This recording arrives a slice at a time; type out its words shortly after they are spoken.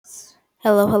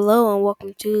Hello, hello, and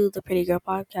welcome to the Pretty Girl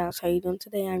Podcast. How you doing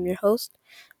today? I'm your host,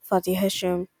 Fatih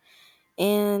Hashim,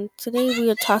 and today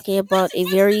we are talking about a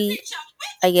very,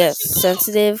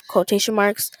 sensitive quotation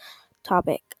marks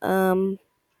topic. The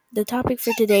topic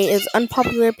for today is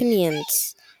unpopular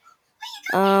opinions.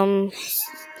 Um,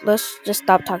 let's just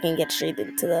stop talking and get straight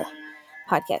into the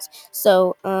podcast.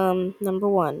 So, number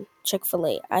one,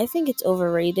 Chick-fil-A. I think it's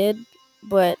overrated,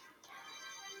 but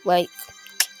like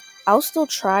I'll still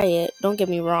try it. Don't get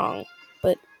me wrong,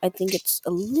 but I think it's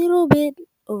a little bit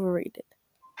overrated.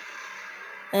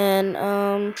 And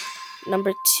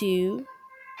number two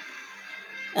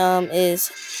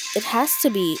is it has to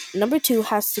be number two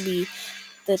has to be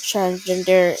the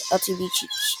transgender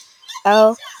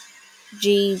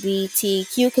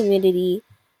LGBTQ community.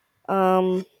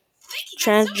 Um,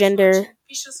 transgender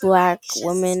black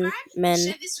women,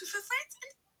 men.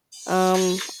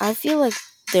 I feel like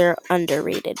they're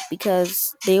underrated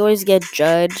because they always get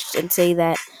judged and say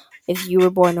that if you were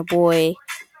born a boy,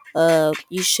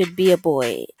 you should be a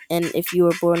boy, and if you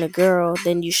were born a girl,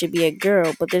 then you should be a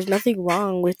girl. But there's nothing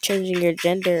wrong with changing your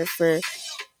gender for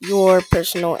your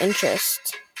personal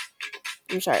interest.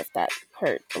 I'm sorry if that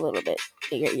hurt a little bit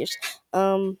in your ears.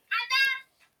 But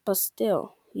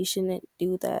still, you shouldn't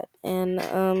do that. And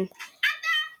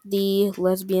the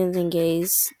lesbians and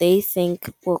gays,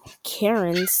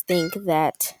 Karens think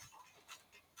that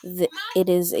it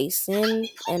is a sin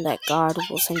and that God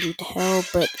will send you to hell,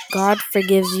 but God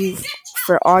forgives you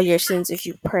for all your sins if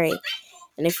you pray.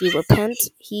 And if you repent,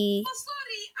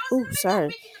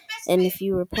 and if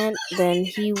you repent, then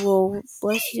he will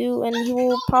bless you and he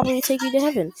will probably take you to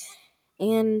heaven.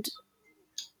 And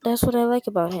that's what I like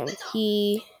about him.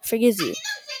 He forgives you,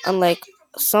 unlike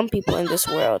some people in this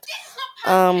world.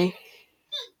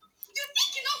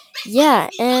 Yeah,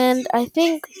 and I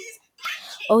think,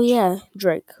 oh yeah,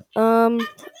 Drake.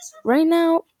 Right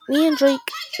now, me and Drake,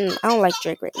 I don't like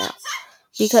Drake right now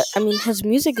because his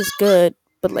music is good,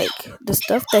 but like the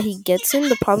stuff that he gets in,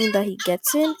 the problem that he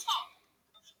gets in,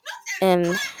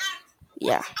 and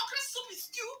yeah,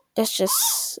 that's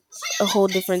just a whole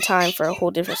different time for a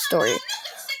whole different story.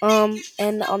 And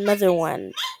another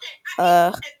one,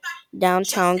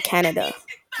 downtown Canada.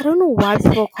 I don't know why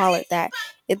people call it that.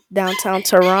 It's downtown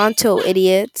Toronto,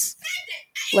 idiots.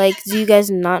 Like, do you guys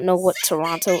not know what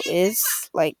Toronto is?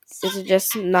 Like, is it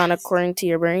just not according to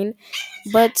your brain?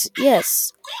 But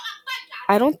yes,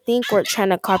 I don't think we're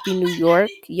trying to copy New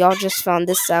York. Y'all just found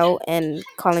this out and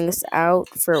calling us out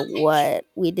for what?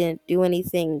 We didn't do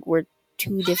anything. We're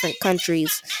two different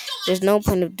countries. There's no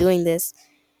point of doing this.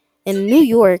 And New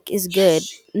York is good.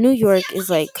 New York is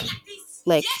like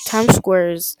Times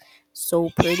Square is so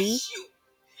pretty.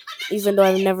 Even though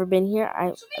I've never been here,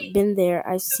 I've been there.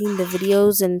 I've seen the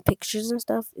videos and pictures and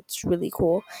stuff. It's really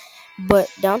cool.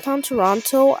 But downtown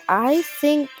Toronto, I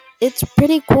think it's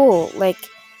pretty cool. Like,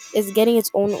 it's getting its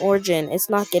own origin. It's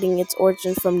not getting its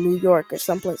origin from New York or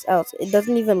someplace else. It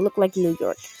doesn't even look like New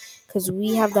York because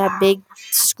we have that big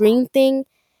screen thing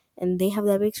and they have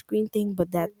that big screen thing,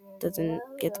 but that doesn't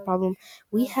get the problem.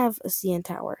 We have a CN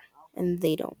tower and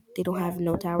they don't. They don't have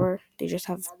no tower. They just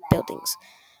have buildings.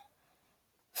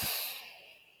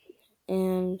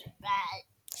 And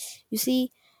you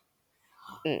see,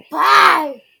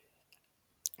 why'd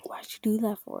you do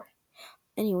that for?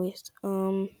 Anyways,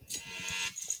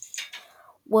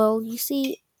 well, you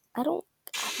see, I don't.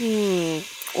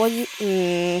 Well,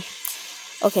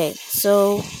 okay,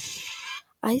 so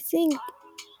I think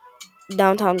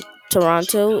downtown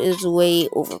Toronto is way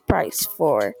overpriced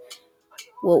for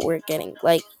what we're getting.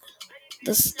 Like,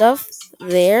 the stuff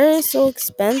there is so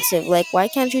expensive. Like, why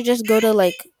can't you just go to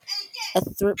like a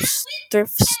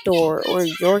thrift store or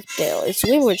Yorkdale? It's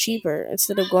way more cheaper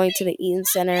instead of going to the Eaton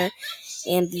Center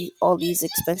and all these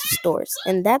expensive stores.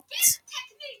 And that's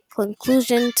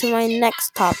conclusion to my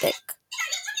next topic.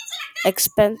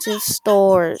 Expensive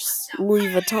stores, Louis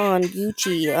Vuitton,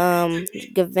 Gucci,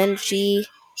 Givenchy,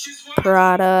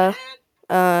 Prada,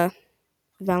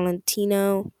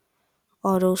 Valentino,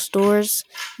 all those stores.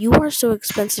 You are so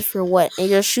expensive for what? And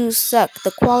your shoes suck. The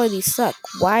quality suck.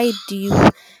 Why?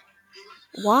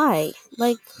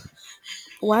 Like,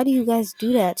 why do you guys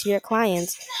do that to your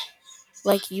clients?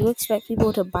 Like, you expect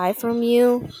people to buy from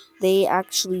you, they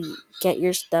actually get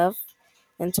your stuff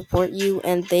and support you,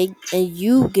 and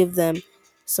you give them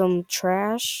some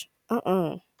trash.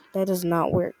 That does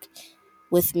not work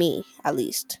with me, at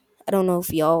least. I don't know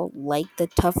if y'all like the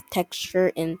tough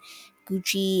texture in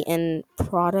Gucci and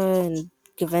Prada and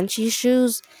Givenchy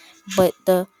shoes, but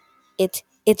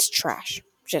it's trash.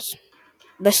 Just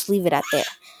let's leave it at there.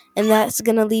 And that's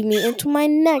gonna lead me into my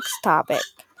next topic.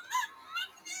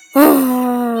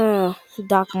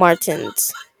 Doc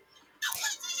Martens.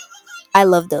 I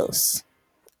love those.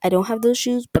 I don't have those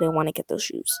shoes, but I want to get those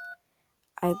shoes.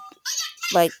 I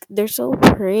like they're so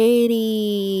pretty.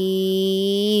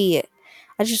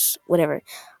 I just whatever.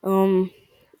 Um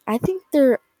I think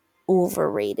they're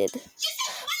overrated,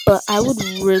 but I would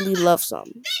really love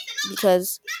some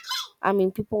because I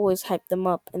mean people always hype them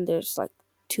up and there's like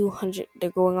 200 they're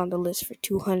going on the list for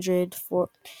 200 for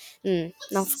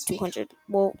not for 200.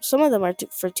 Well, some of them are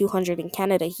for 200 in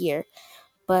Canada here,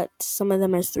 but some of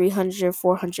them are 300,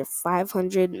 400,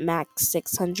 500, max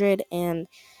 600, and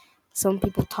some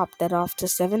people top that off to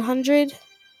 700,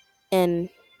 and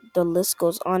the list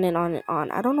goes on and on and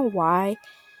on. I don't know why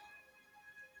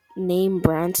name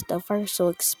brand stuff are so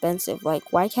expensive.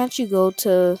 Like, why can't you go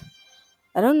to,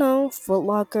 I don't know, Foot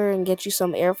Locker and get you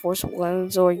some Air Force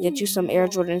Ones or get you some Air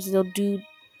Jordans? They'll do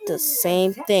the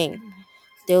same thing.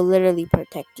 They'll literally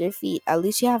protect your feet. At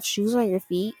least you have shoes on your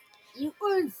feet.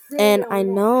 And I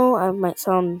know I might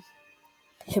sound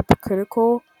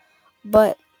hypocritical,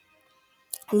 but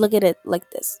look at it like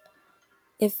this.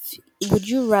 If would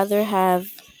you rather have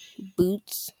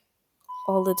boots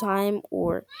all the time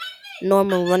or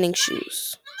normal running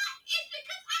shoes?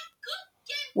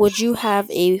 Would you have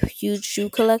a huge shoe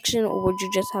collection or would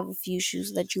you just have a few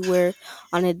shoes that you wear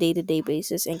on a day-to-day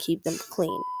basis and keep them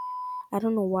clean? I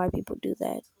don't know why people do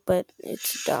that, but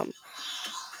it's dumb.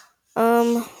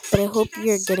 But I hope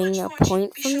you're getting a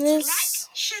point from this.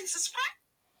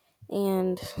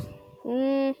 And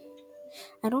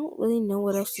I don't really know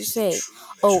what else to say.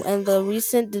 Oh, and the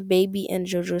recent the baby and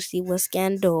JoJo Siwa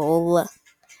scandal.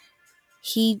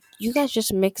 You guys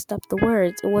just mixed up the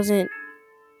words. It wasn't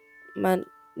my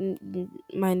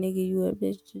my nigga, you a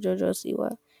bitch, JoJo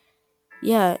Siwa.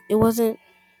 Yeah, it wasn't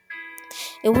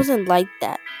like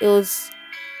that. It was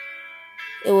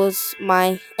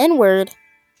my N word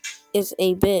is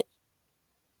a bit.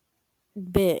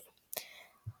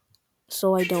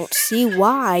 So I don't see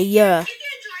why. Yeah,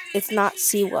 it's not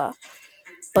Siwa,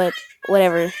 but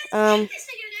whatever.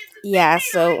 Yeah.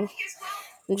 So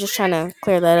I'm just trying to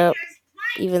clear that up,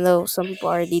 even though some people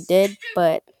already did.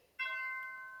 But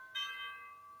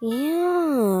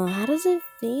yeah, how does it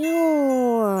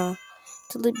feel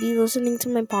to be listening to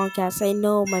my podcast? I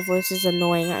know my voice is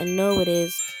annoying. I know it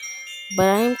is, but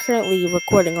I am currently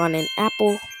recording on an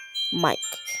Apple mic.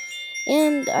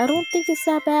 And I don't think it's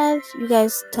that bad. You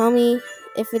guys tell me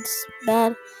if it's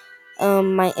bad.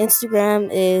 My Instagram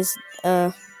is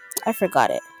I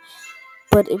forgot it,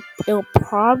 but it'll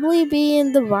probably be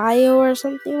in the bio or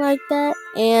something like that.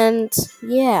 And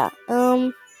yeah,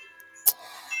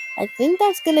 I think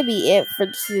that's gonna be it for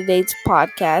today's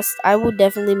podcast. I will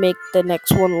definitely make the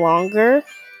next one longer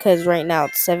because right now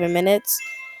it's 7 minutes.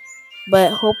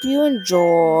 But hope you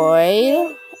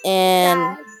enjoy,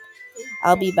 and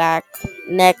I'll be back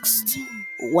next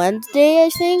Wednesday, I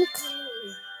think,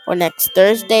 or next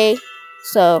Thursday.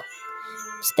 So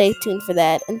stay tuned for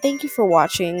that. And thank you for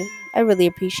watching. I really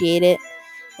appreciate it.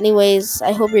 Anyways,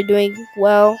 I hope you're doing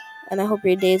well, and I hope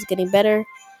your day is getting better.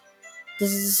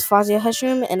 This is Fazia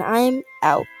Hushroom, and I'm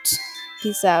out.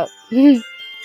 Peace out.